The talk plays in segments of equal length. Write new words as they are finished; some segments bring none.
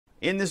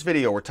In this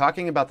video, we're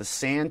talking about the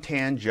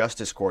Santan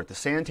Justice Court. The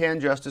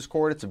Santan Justice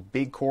Court, it's a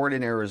big court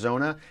in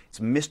Arizona. It's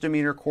a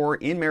misdemeanor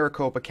court in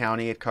Maricopa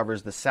County. It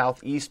covers the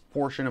southeast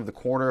portion of the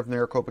corner of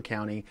Maricopa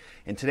County.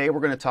 And today we're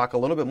going to talk a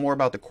little bit more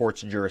about the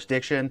court's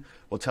jurisdiction.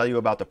 We'll tell you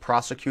about the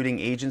prosecuting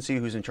agency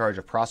who's in charge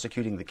of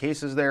prosecuting the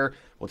cases there.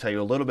 We'll tell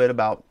you a little bit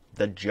about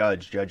the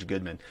judge, Judge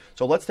Goodman.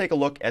 So let's take a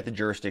look at the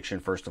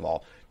jurisdiction first of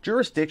all.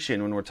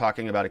 Jurisdiction, when we're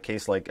talking about a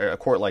case like a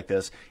court like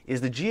this,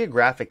 is the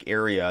geographic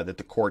area that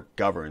the court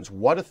governs.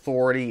 What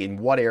authority in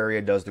what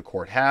area does the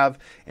court have?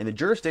 And the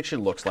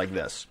jurisdiction looks like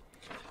this.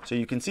 So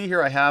you can see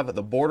here I have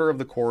the border of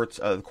the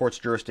court's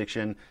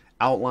jurisdiction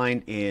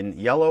outlined in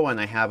yellow,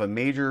 and I have a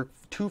major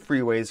two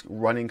freeways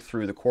running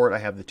through the court. I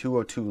have the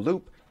 202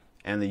 loop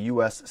and the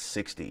US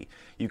 60.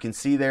 You can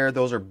see there,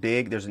 those are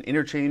big. There's an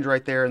interchange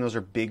right there, and those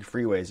are big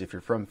freeways. If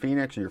you're from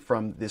Phoenix or you're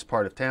from this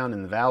part of town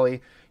in the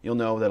valley, you'll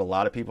know that a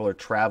lot of people are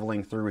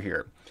traveling through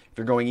here. If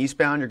you're going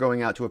eastbound, you're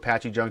going out to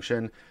Apache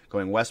Junction.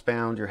 Going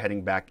westbound, you're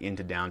heading back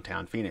into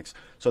downtown Phoenix.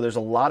 So there's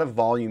a lot of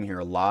volume here.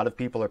 A lot of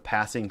people are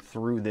passing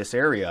through this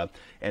area,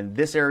 and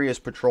this area is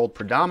patrolled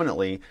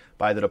predominantly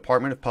by the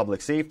Department of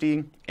Public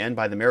Safety and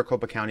by the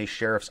Maricopa County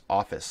Sheriff's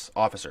Office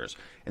officers.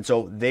 And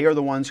so they are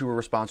the ones who are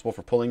responsible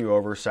for pulling you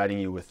over, citing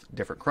you with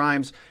different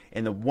crimes.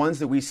 And the ones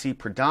that we see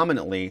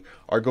predominantly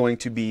are going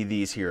to be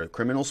these here: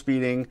 criminal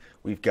speeding.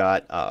 We've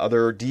got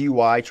other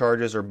DUI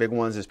charges are big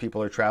ones as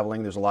people are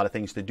traveling. There's a lot of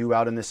things to do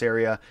out in this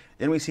area.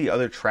 Then we see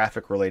other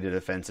traffic-related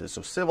offenses,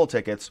 so civil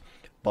tickets,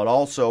 but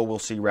also we'll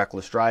see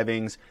reckless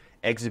drivings,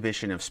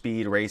 exhibition of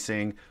speed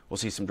racing. We'll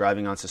see some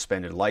driving on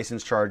suspended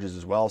license charges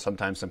as well,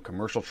 sometimes some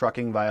commercial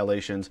trucking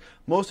violations.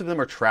 Most of them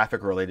are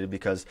traffic related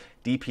because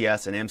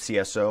DPS and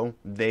MCSO,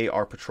 they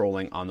are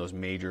patrolling on those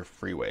major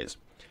freeways.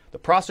 The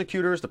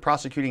prosecutors, the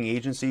prosecuting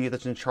agency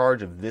that's in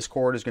charge of this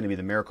court is going to be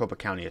the Maricopa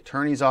County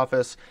Attorney's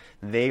Office.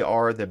 They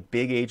are the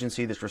big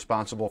agency that's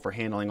responsible for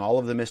handling all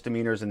of the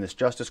misdemeanors in this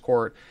justice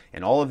court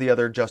and all of the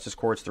other justice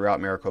courts throughout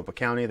Maricopa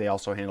County. They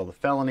also handle the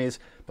felonies,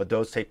 but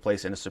those take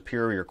place in a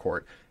superior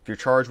court. If you're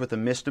charged with a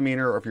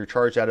misdemeanor or if you're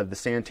charged out of the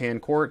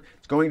Santan court,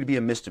 it's going to be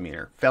a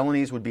misdemeanor.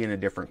 Felonies would be in a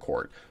different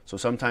court. So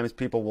sometimes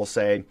people will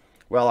say,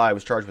 well, I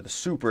was charged with a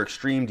super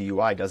extreme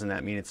DUI. Doesn't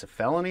that mean it's a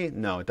felony?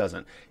 No, it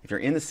doesn't. If you're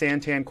in the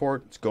Santan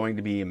court, it's going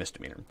to be a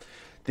misdemeanor.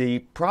 The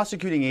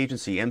prosecuting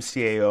agency,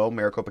 MCAO,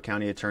 Maricopa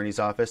County Attorney's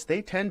Office,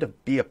 they tend to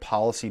be a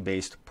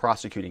policy-based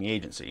prosecuting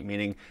agency,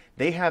 meaning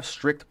they have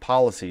strict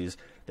policies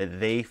that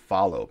they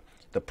follow.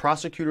 The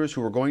prosecutors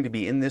who are going to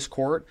be in this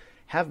court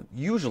have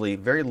usually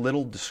very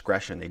little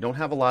discretion. They don't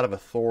have a lot of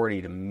authority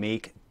to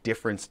make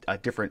different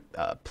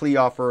plea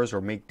offers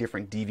or make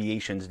different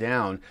deviations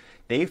down.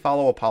 They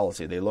follow a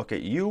policy. They look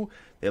at you,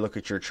 they look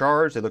at your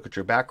charge, they look at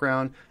your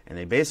background, and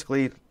they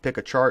basically pick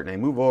a chart and they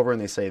move over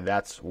and they say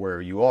that's where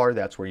you are,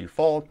 that's where you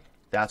fall,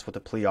 that's what the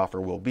plea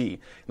offer will be.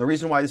 And the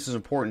reason why this is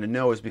important to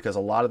know is because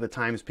a lot of the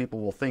times people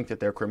will think that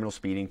their criminal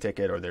speeding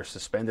ticket or their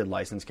suspended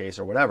license case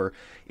or whatever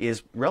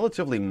is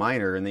relatively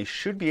minor and they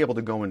should be able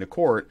to go into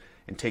court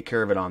and take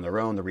care of it on their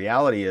own. The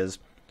reality is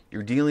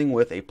you're dealing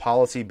with a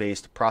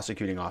policy-based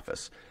prosecuting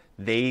office.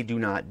 They do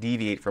not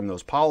deviate from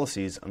those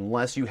policies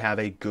unless you have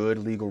a good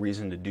legal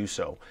reason to do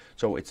so.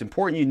 So it's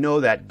important you know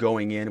that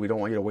going in. We don't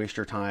want you to waste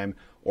your time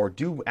or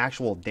do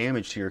actual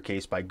damage to your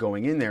case by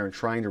going in there and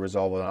trying to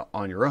resolve it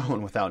on your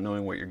own without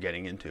knowing what you're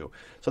getting into.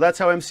 So that's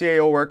how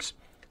MCAO works.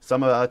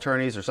 Some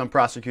attorneys or some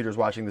prosecutors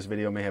watching this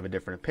video may have a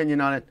different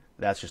opinion on it.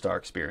 That's just our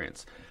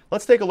experience.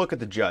 Let's take a look at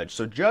the judge.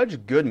 So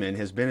Judge Goodman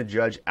has been a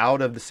judge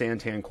out of the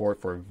Santan court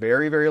for a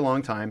very, very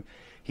long time.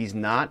 He's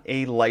not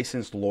a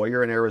licensed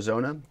lawyer in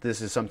Arizona.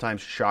 This is sometimes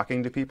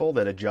shocking to people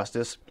that a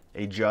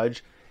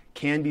judge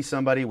can be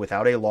somebody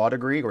without a law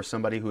degree or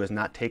somebody who has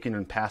not taken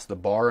and passed the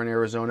bar in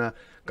Arizona,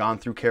 gone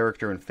through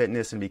character and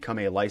fitness and become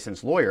a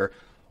licensed lawyer.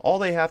 All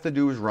they have to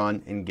do is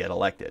run and get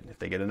elected. If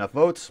they get enough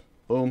votes,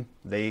 boom,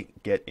 they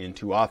get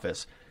into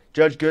office.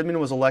 Judge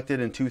Goodman was elected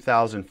in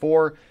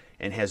 2004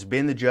 and has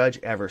been the judge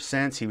ever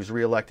since. He was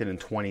reelected in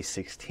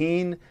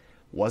 2016.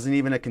 Wasn't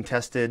even a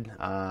contested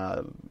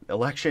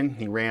election.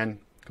 He ran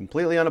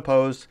completely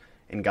unopposed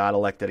and got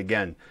elected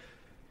again.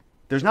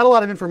 There's not a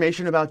lot of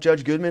information about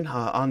Judge Goodman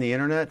on the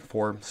internet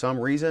for some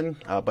reason,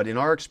 but in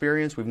our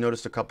experience, we've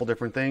noticed a couple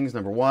different things.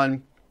 Number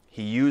one,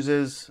 he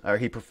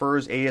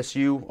prefers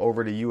ASU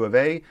over to U of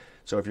A.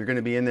 So if you're going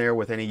to be in there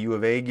with any U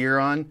of A gear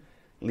on,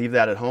 leave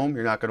that at home.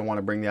 You're not going to want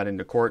to bring that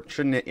into court.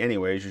 Shouldn't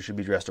anyways. You should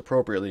be dressed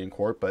appropriately in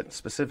court, but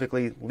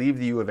specifically leave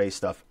the U of A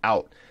stuff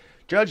out.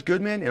 Judge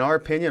Goodman, in our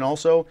opinion,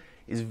 also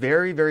is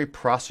very, very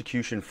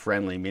prosecution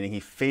friendly, meaning he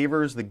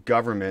favors the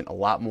government a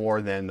lot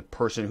more than the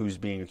person who's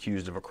being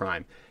accused of a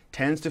crime.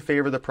 Tends to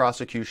favor the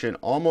prosecution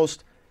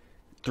almost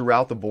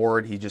throughout the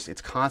board.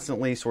 It's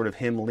constantly sort of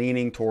him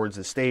leaning towards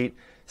the state,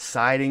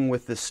 siding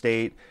with the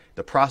state.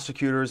 The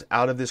prosecutors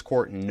out of this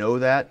court know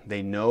that.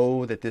 They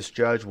know that this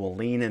judge will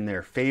lean in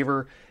their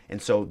favor,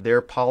 and so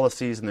their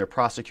policies and their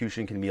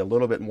prosecution can be a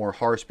little bit more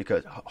harsh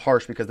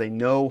because they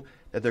know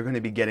that they're going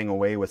to be getting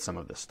away with some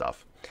of this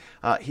stuff.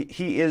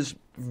 He is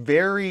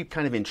very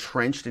kind of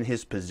entrenched in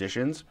his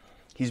positions.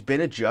 he's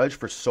been a judge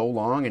for so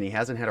long and he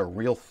hasn't had a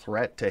real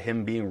threat to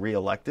him being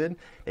reelected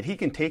that he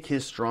can take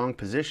his strong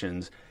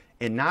positions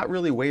and not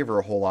really waver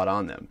a whole lot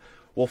on them.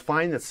 We'll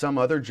find that some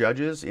other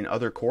judges in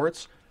other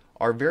courts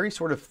are very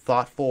sort of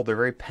thoughtful. They're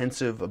very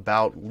pensive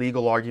about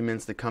legal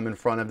arguments that come in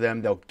front of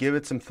them. They'll give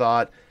it some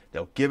thought.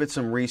 They'll give it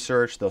some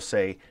research. They'll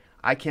say,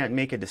 I can't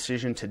make a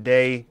decision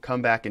today.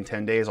 Come back in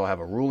 10 days. I'll have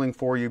a ruling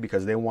for you,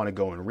 because they want to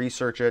go and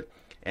research it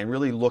and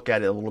really look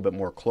at it a little bit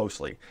more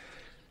closely.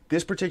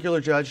 This particular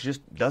judge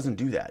just doesn't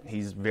do that.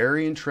 He's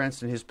very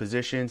entrenched in his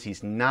positions.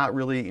 He's not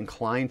really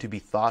inclined to be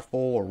thoughtful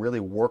or really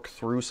work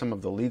through some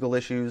of the legal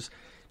issues.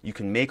 You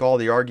can make all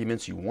the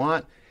arguments you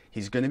want.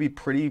 He's going to be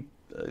pretty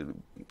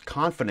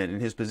confident in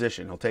his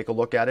position. He'll take a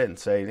look at it and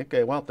say,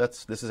 okay, well,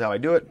 this is how I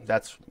do it.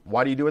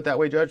 Why do you do it that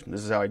way, Judge?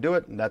 This is how I do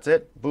it, and that's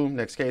it. Boom,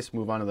 next case,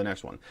 move on to the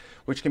next one,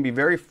 which can be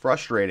very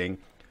frustrating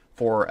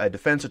for a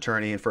defense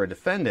attorney and for a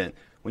defendant.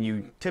 When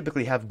you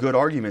typically have good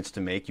arguments to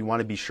make, you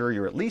want to be sure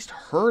you're at least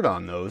heard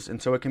on those,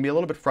 and so it can be a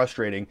little bit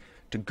frustrating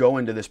to go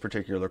into this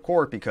particular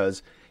court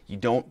because you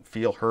don't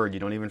feel heard. You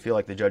don't even feel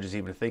like the judge is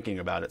even thinking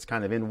about it. It's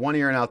kind of in one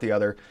ear and out the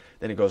other,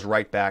 then it goes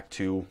right back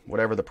to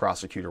whatever the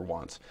prosecutor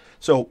wants.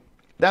 So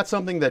that's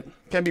something that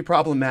can be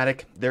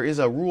problematic. There is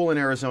a rule in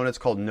Arizona. It's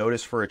called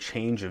notice for a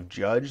change of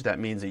judge. That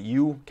means that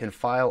you can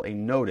file a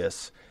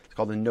notice. It's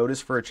called a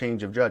notice for a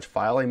change of judge.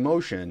 File a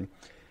motion.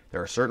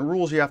 There are certain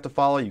rules you have to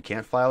follow. You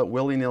can't file it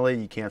willy-nilly.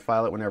 You can't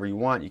file it whenever you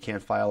want. You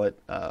can't file it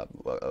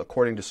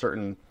according to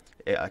certain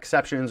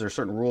exceptions or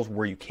certain rules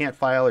where you can't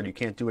file it. You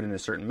can't do it in a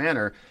certain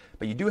manner.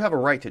 But you do have a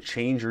right to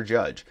change your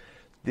judge.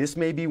 This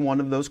may be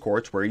one of those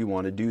courts where you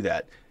want to do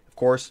that. Of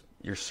course,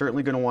 you're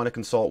certainly going to want to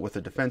consult with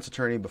a defense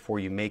attorney before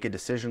you make a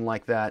decision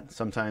like that.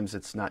 Sometimes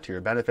it's not to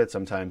your benefit.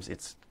 Sometimes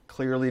it's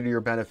clearly to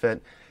your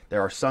benefit.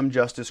 There are some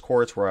justice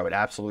courts where I would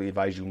absolutely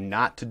advise you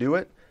not to do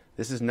it.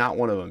 This is not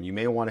one of them. You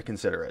may want to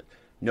consider it.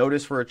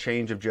 Notice for a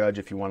change of judge,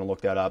 if you want to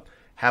look that up.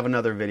 Have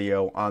another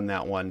video on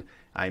that one.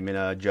 I'm in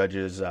a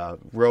judge's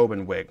robe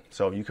and wig,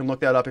 so you can look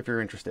that up if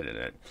you're interested in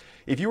it.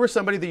 If you or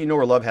somebody that you know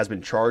or love has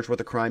been charged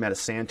with a crime at a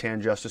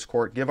Santan Justice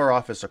Court, give our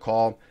office a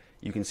call.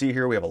 You can see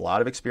here we have a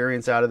lot of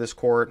experience out of this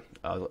court,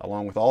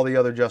 along with all the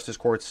other justice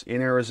courts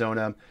in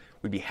Arizona.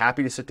 We'd be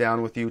happy to sit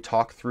down with you,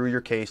 talk through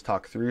your case,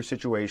 talk through your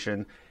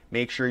situation,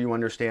 make sure you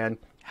understand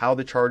how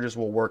the charges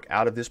will work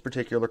out of this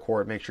particular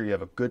court, make sure you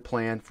have a good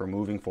plan for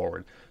moving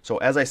forward. So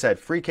as I said,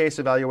 free case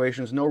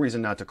evaluations, no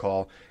reason not to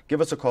call. Give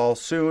us a call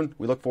soon.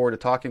 We look forward to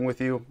talking with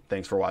you.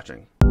 Thanks for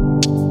watching.